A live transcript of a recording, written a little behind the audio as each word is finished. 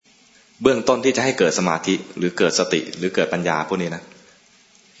เบื้องต้นที่จะให้เกิดสมาธิหรือเกิดสติหรือเกิดปัญญาพวกนี้นะ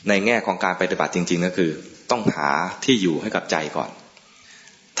ในแง่ของการปฏิบัติจริงๆก็คือต้องหาที่อยู่ให้กับใจก่อน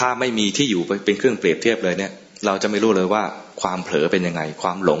ถ้าไม่มีที่อยู่เป็นเครื่องเปรียบเทียบเลยเนี่ยเราจะไม่รู้เลยว่าความเผลอเป็นยังไงคว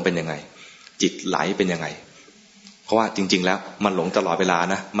ามหลงเป็นยังไงจิตไหลเป็นยังไงเพราะว่าจริงๆแล้วมันหลงตลอดเวลา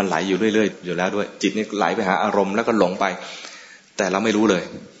นะมันไหลอยู่เรื่อยๆอยู่แล้วด้วยจิตนี่ไหลไปหาอารมณ์แล้วก็หลงไปแต่เราไม่รู้เลย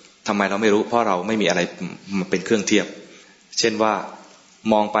ทำไมเราไม่รู้เพราะเราไม่มีอะไรมาเป็นเครื่องเทียบเช่นว่า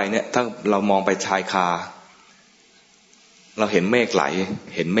มองไปเนี่ยถ้าเรามองไปชายคาเราเห็นเมฆไหล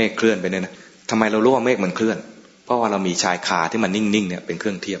เห็นเมฆเคลื่อนไปเนี่ยนะทำไมเรารู้ว่าเมฆมันเคลื่อนเพราะว่าเรามีชายคาที่มันนิ่งๆเนี่ยเป็นเค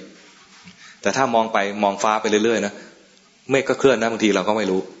รื่องเทียบแต่ถ้ามองไปมองฟ้าไปเรื่อยๆนะเมฆก็เคลื่อนนะบางทีเราก็ไม่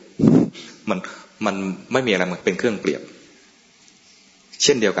รู้มันไม่มีอะไรมันเป็นเครื่องเปรียบเ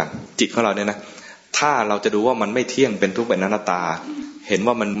ช่นเดียวกันจิตของเราเนี่ยนะถ้าเราจะดูว่ามันไม่เที่ยงเป็นทุกข์เป็นอนัตตาเห็น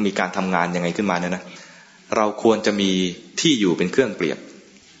ว่ามันมีการทำงานยังไงขึ้นมาเนี่ยนะเราควรจะมีที่อยู่เป็นเครื่องเปรียบ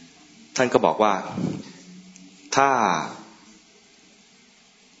ท่านก็บอกว่าถ้า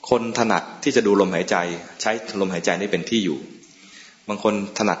คนถนัดที่จะดูลมหายใจใช้ลมหายใจนี่เป็นที่อยู่บางคน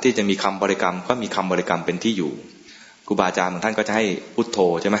ถนัดที่จะมีคำบริกรรมก็มีคำบริกรรมเป็นที่อยู่ครูบาอาจารย์บางท่านก็จะให้พุทโธ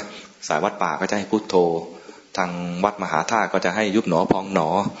ใช่ไหมสายวัดป่าก็จะให้พุทโธทางวัดมหาธาตุก็จะให้ยุบหนอพองหนอ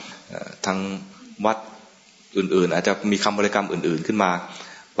ทางวัดอื่นๆอาจจะมีคำบริกรรมอื่นๆขึ้นมา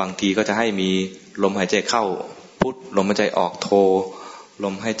บางทีก็จะให้มีลมหายใจเข้าพุทลมหายใจออกโธล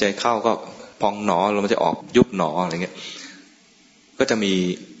มหายใจเข้าก็พองหนอลมหายใจออกยุบหนออะไรเงี้ยก็จะมี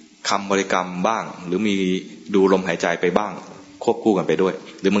คำบริกรรมบ้างหรือมีดูลมหายใจไปบ้างควบคู่กันไปด้วย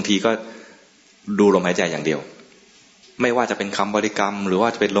หรือบางทีก็ดูลมหายใจอย่างเดียวไม่ว่าจะเป็นคำบริกรรมหรือว่า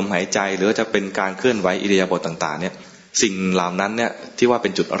จะเป็นลมหายใจหรือจะเป็นการเคลื่อนไหวอิริยาบถต่างๆเนี่ยสิ่งเหล่านั้นเนี่ยที่ว่าเป็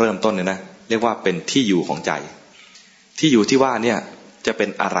นจุดเริ่มต้นเนี่ยนะเรียกว่าเป็นที่อยู่ของใจที่อยู่ที่ว่าเนี่ยจะเป็น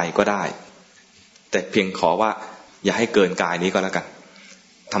อะไรก็ได้แต่เพียงขอว่าอย่าให้เกินกายนี้ก็แล้วกัน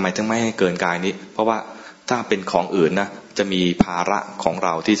ทำไมถึงไม่ให้เกินกายนี้เพราะว่าถ้าเป็นของอื่นนะจะมีภาระของเร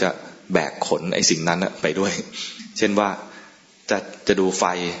าที่จะแบกขนไอ้สิ่งนั้นไปด้วยเช่นว่าจะดูไ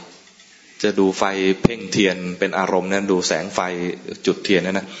ฟเพ่งเทียนเป็นอารมณ์นั้นดูแสงไฟจุดเทียน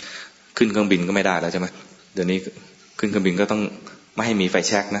นะขึ้นเครื่องบินก็ไม่ได้แล้วใช่ไหมเดี๋ยวนี้ขึ้นเครื่องบินก็ต้องไม่ให้มีไฟแ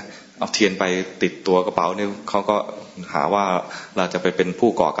ช็กนะเอาเทียนไปติดตัวกระเป๋าเนี่ยเขาก็หาว่าเราจะไปเป็นผู้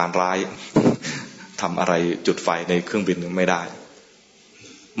ก่อการร้ายทำอะไรจุดไฟในเครื่องบินไม่ได้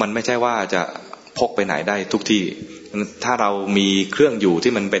มันไม่ใช่ว่าจะพกไปไหนได้ทุกที่ถ้าเรามีเครื่องอยู่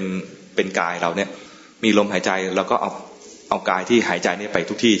ที่มันเป็นกายเราเนี่ยมีลมหายใจเราก็เอากายที่หายใจนี่ไป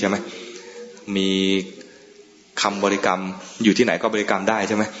ทุกที่ใช่ไหมมีคำบริกรรมอยู่ที่ไหนก็บริกรรมได้ใ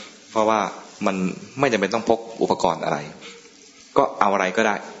ช่ไหมเพราะว่ามันไม่จำเป็นต้องพกอุปกรณ์อะไรก็เอาอะไรก็ไ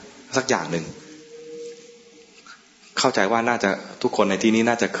ด้สักอย่างหนึ่งเข้าใจว่าน่าจะทุกคนในที่นี้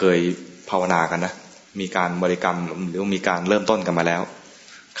น่าจะเคยภาวนากันนะมีการบริกรรมหรือมีการเริ่มต้นกันมาแล้ว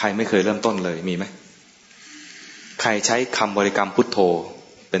ใครไม่เคยเริ่มต้นเลยมีไหมใครใช้คำบริกรรมพุทโธ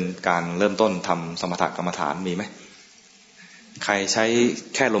เป็นการเริ่มต้นทำสมถกรรมฐานมีไหมใครใช้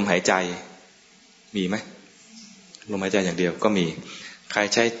แค่ลมหายใจมีไหมลมหายใจอย่างเดียวก็มีใคร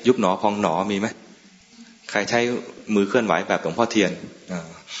ใช้ยุบหนอพองหนอมีไหมใครใช้มือเคลื่อนไหวแบบหลวงพ่อเทียน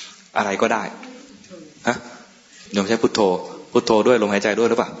อะไรก็ได้ฮะโยมใช้พุทโธด้วยลมหายใจด้วย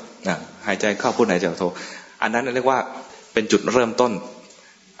หรือเปล่าหายใจเข้าพุทหายใจออกโธอันนั้นเรียกว่าเป็นจุดเริ่มต้น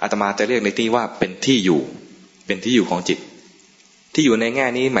อาตมาจะเรียกในที่ว่าเป็นที่อยู่ของจิตที่อยู่ในแง่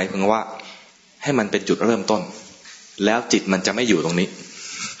นี้หมายถึงว่าให้มันเป็นจุดเริ่มต้นแล้วจิตมันจะไม่อยู่ตรงนี้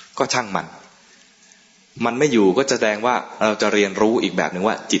ก็ช่างมันไม่อยู่ก็แสดงว่าเราจะเรียนรู้อีกแบบหนึ่ง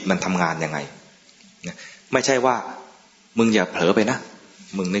ว่าจิตมันทำงานยังไงไม่ใช่ว่ามึงอย่าเผลอไปนะ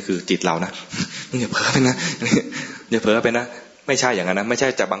มึงนี่คือจิตเรานะมึงอย่าเผลอไปนะอย่าเผลอไปนะไม่ใช่อย่างนั้นนะไม่ใช่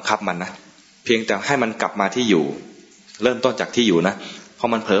จะบังคับมันนะเพียงแต่ให้มันกลับมาที่อยู่เริ่มต้นจากที่อยู่นะพอ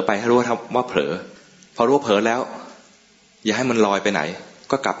มันเผลอไปให้รู้ว่าเผลอพอรู้ว่าเผลอแล้วอย่าให้มันลอยไปไหน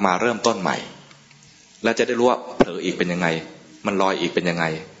ก็กลับมาเริ่มต้นใหม่แล้วจะได้รู้ว่าเผลออีกเป็นยังไงมันลอยอีกเป็นยังไง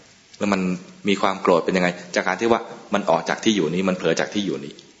แล้วมันมีความโกรธเป็นยังไงจากการที่ว่ามันออกจากที่อยู่นี้มันเผลอจากที่อยู่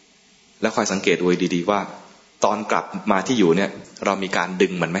นี้แล้วคอยสังเกตดูดีๆว่าตอนกลับมาที่อยู่เนี่ยเรามีการดึ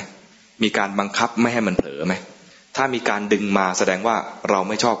งมันไหมมีการบังคับไม่ให้มันเผลอไหมถ้ามีการดึงมาแสดงว่าเรา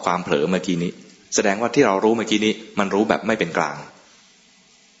ไม่ชอบความเผลอเมื่อกี้นี้แสดงว่าที่เรารู้เมื่อกี้นี้มันรู้แบบไม่เป็นกลาง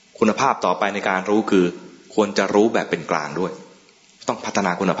คุณภาพต่อไปในการรู้คือควรจะรู้แบบเป็นกลางด้วยต้องพัฒน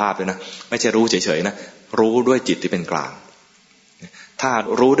าคุณภาพด้วยนะไม่ใช่รู้เฉยๆนะรู้ด้วยจิตที่เป็นกลางถ้า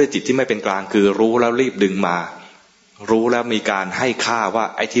รู้ด้วยจิตที่ไม่เป็นกลางคือรู้แล้วรีบดึงมารู้แล้วมีการให้ค่าว่า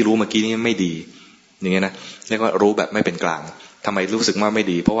ไอ้ที่รู้เมื่อกี้นี้ไม่ดีอย่างเงี้ยนะเรียกว่ารู้แบบไม่เป็นกลางทำไมรู้สึกว่าไม่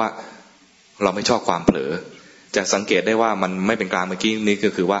ดีเพราะว่าเราไม่ชอบความเผลอจะสังเกตได้ว่ามันไม่เป็นกลางเมื่อกี้นี้ก็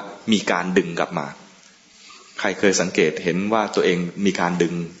คือว่ามีการดึงกลับมาใครเคยสังเกตเห็นว่าตัวเองมีการดึ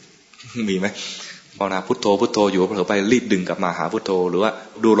ง มีไหมภาวนาพุทโธพุทโธอยู่เผลอไปรีบดึงกลับมาหาพุทโธหรือว่า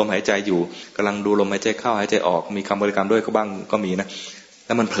ดูลมหายใจอยู่กำลังดูลมหายใจเข้าหายใจออกมีคำบริกรรมด้วยก็บ้างก็มีนะแ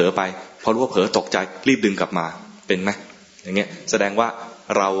ล้วมันเผลอไปพอรู้ว่าเผลอตกใจรีบดึงกลับมาเป็นไหมอย่างเงี้ยแสดงว่า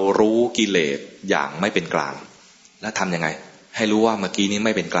เรารู้กิเลสอย่างไม่เป็นกลางแล้วทำยังไงให้รู้ว่าเมื่อกี้นี้ไ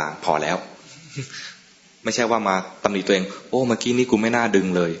ม่เป็นกลางพอแล้วไม่ใช่ว่ามาตำหนิตัวเองโอ้เมื่อกี้นี้กูไม่น่าดึง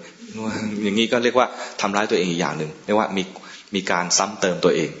เลยอย่างนี้ก็เรียกว่าทำร้ายตัวเองอีกอย่างหนึ่งเรียกว่ามีการซ้ำเติมตั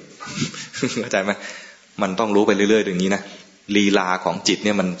วเองเข้าใจไหมมันต้องรู้ไปเรื่อยๆอย่างนี้นะลีลาของจิตเ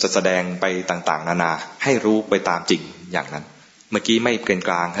นี่ยมันจะแสดงไปต่างๆนานาให้รู้ไปตามจริงอย่างนั้นเมื่อกี้ไม่เป็นก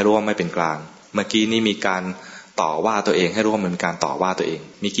ลางให้รู้ว่าไม่เป็นกลางเมื่อกี้นี่มีการต่อว่าตัวเองให้รู้ว่ามันเป็นการต่อว่าตัวเอง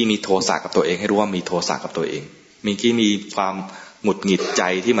เมื่อกี้มีโทสะกับตัวเองให้รู้ว่ามีโทสะกับตัวเองเมื่อกี้มีความหงุดหงิดใจ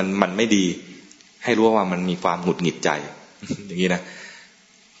ที่มันไม่ดีให้รู้ว่ามันมีความหงุดหงิดใจอย่างนี้นะ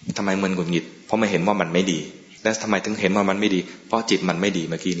ทำไมมันหงุดหงิดเพราะไม่เห็นว่ามันไม่ดีแล้วทำไมถึงเห็นว่ามันไม่ดีเพราะจิตมันไม่ดี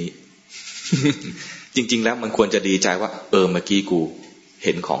เมื่อกี้นี้ จริงๆแล้วมันควรจะดีใจว่าเมื่อกี้กูเ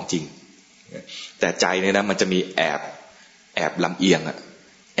ห็นของจริงแต่ใจเนี่ยนะมันจะมีแอบลำเอียง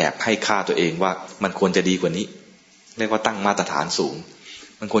แอบให้ค่าตัวเองว่ามันควรจะดีกว่านี้เรียกว่าตั้งมาตรฐานสูง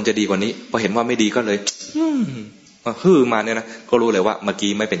มันควรจะดีกว่านี้พอเห็นว่าไม่ดีก็เลยมาเนี่ยนะก็รู้เลยว่าเมื่อ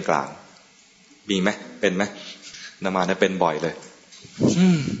กี้ไม่เป็นกลางมีไหมเป็นไหมนามาเนี่ยเป็นบ่อยเลย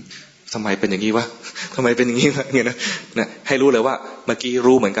ทำไมเป็นอย่างนี้วะทำไมเป็นอย่างนี้วะเนี่ยนะให้รู้เลยว่าเมื่อกี้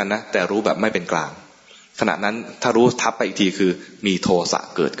รู้เหมือนกันนะแต่รู้แบบไม่เป็นกลางขณะนั้นถ้ารู้ทับไปอีกทีคือมีโทสะ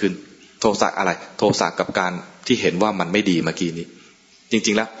เกิดขึ้นโทสะอะไรโทสะกับการที่เห็นว่ามันไม่ดีเมื่อกี้นี้จ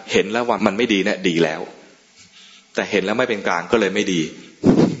ริงๆแล้วเห็นแล้วว่ามันไม่ดีเนี่ยดีแล้วแต่เห็นแล้วไม่เป็นกลางก็เลยไม่ดี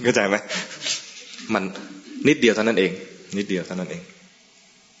เข้าใจไหมมันนิดเดียวเท่านั้นเองนิดเดียวเท่านั้นเอง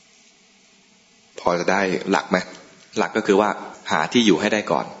พอจะได้หลักไหมหลักก็คือว่าหาที่อยู่ให้ได้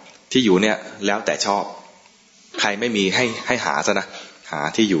ก่อนที่อยู่เนี่ยแล้วแต่ชอบใครไม่มีให้หาซะนะหา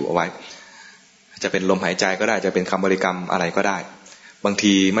ที่อยู่เอาไว้จะเป็นลมหายใจก็ได้จะเป็นคำบริกรรมอะไรก็ได้บาง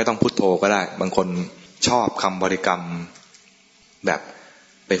ทีไม่ต้องพุทโธก็ได้บางคนชอบคำบริกรรมแบบ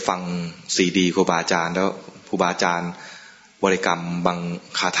ไปฟังซีดีครูบาอาจารย์แล้วครูบาอาจารย์บริกรรมบาง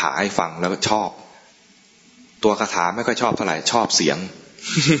คาถาให้ฟังแล้วก็ชอบตัวคาถาไม่ค่อยชอบเท่าไหร่ชอบเสียง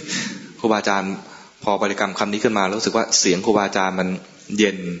ครูบาอาจารย์พอบริกรรมคำนี้ขึ้นมารู้สึกว่าเสียงครูบาอาจารย์มันเ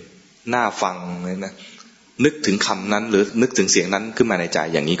ย็นน่าฟังเลยนะนึกถึงคำนั้นหรือนึกถึงเสียงนั้นขึ้นมาในใจ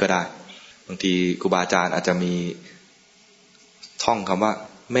อย่างนี้ก็ได้บางทีครูบาอาจารย์อาจจะมีท่องคำว่า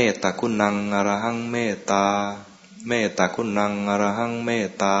เมตตาคุณนังอรหังเมตตาเมตตาคุณนังอรหังเม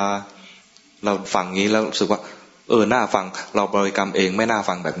ตตาเราฟังงี้แล้วรู้สึกว่าน่าฟังเราบริกรรมเองไม่น่า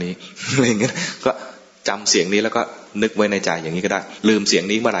ฟังแบบนี้อะไรอย่างเงี้ยก็จำเสียงนี้แล้วก็นึกไว้ในใจอย่างนี้ก็ได้ลืมเสียง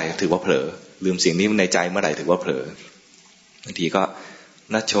นี้เมื่อไหร่ถือว่าเผลอลืมเสียงนี้ในใจเมื่อไหร่ถือว่าเผลอบางทีก็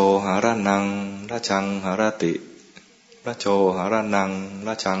นะโชหาระนังระชังหารตินะโชหาระนังร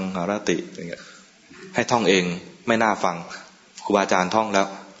ะชังหารติอย่างเงี้ยให้ท่องเองไม่น่าฟังครูบาอาจารย์ท่องแล้ว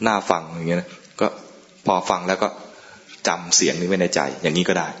น่าฟังอย่างเงี้ยก็พอฟังแล้วก็จำเสียงนี้ไว้ในใจอย่างนี้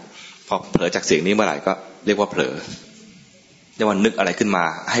ก็ได้พอเผลอจากเสียงนี้เมื่อไหร่ก็เรียกว่าเผลอเรียกว่านึกอะไรขึ้นมา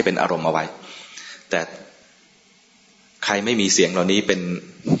ให้เป็นอารมณ์เอาไว้แต่ใครไม่มีเสียงเหล่านี้เ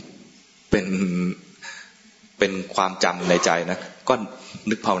ป็นความจำในใจนะก็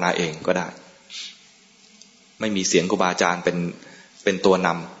นึกภาวนาเองก็ได้ไม่มีเสียงครูบาอาจารย์เป็นตัวน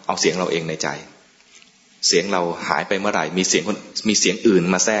ำเอาเสียงเราเองในใจเสียงเราหายไปเมื่อไหร่มีเสียงอื่น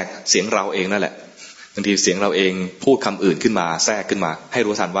มาแทรกเสียงเราเองนั่นแหละบางทีเสียงเราเองพูดคำอื่นขึ้นมาแทรกขึ้นมาให้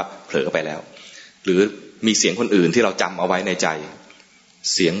รู้ทันว่าเผลอไปแล้วหรือมีเสียงคนอื่นที่เราจำเอาไว้ในใจ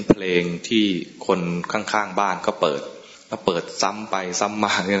เสียงเพลงที่คนข้างๆบ้านก็เปิดแล้วเปิดซ้ำไปซ้ำม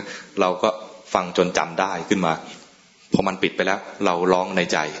าเนี่ยเราก็ฟังจนจำได้ขึ้นมาพอมันปิดไปแล้วเราร้องใน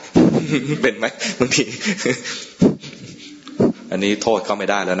ใจ เป็นไหมบางที อันนี้โทษเขาไม่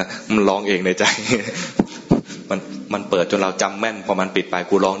ได้แล้วนะมันร้องเองในใจ มันเปิดจนเราจำแม่นพอมันปิดไป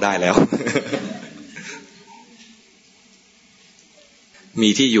กูร้องได้แล้ว มี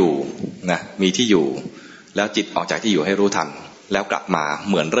ที่อยู่นะมีที่อยู่แล้วจิตออกจากที่อยู่ให้รู้ทันแล้วกลับมา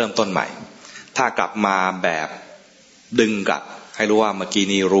เหมือนเริ่มต้นใหม่ถ้ากลับมาแบบดึงกลับให้รู้ว่าเมื่อกี้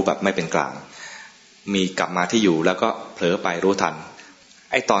นี้รู้แบบไม่เป็นกลางมีกลับมาที่อยู่แล้วก็เผลอไปรู้ทัน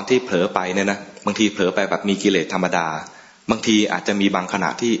ไอ้ตอนที่เผลอไปเนี่ยนะบางทีเผลอไปแบบมีกิเลสธรรมดาบางทีอาจจะมีบางขณะ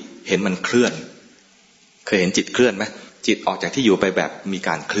ที่เห็นมันเคลื่อนเคยเห็นจิตเคลื่อนไหมจิตออกจากที่อยู่ไปแบบมีก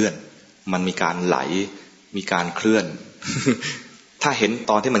ารเคลื่อนมันมีการไหลมีการเคลื่อน ถ้าเห็น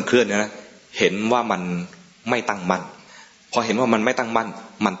ตอนที่มันเคลื่อนเนี่ยนะเห็นว่ามันไม่ตั้งมั่นพอเห็นว่ามันไม่ตั้งมั่น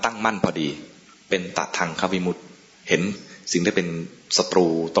มันตั้งมั่นพอดีเป็นตัดทางควิมุตติเห็นสิ่งที่เป็นศัตรู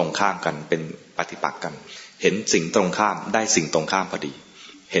ตรงข้ามกันเป็นปฏิปักษ์กันเห็นสิ่งตรงข้ามได้สิ่งตรงข้ามพอดี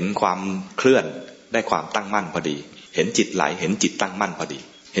เห็นความเคลื่อนได้ความตั้งมั่นพอดีเห็นจิตไหลเห็นจิตตั้งมั่นพอดี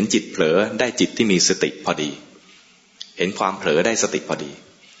เห็นจิตเผลอได้จิตที่มีสติพอดีเห็นความเผลอได้สติพอดี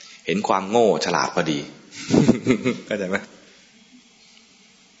เห็นความโง่ฉลาดพอดี เข้าใจไหม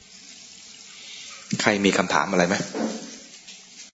ใครมีคำถามอะไรไหม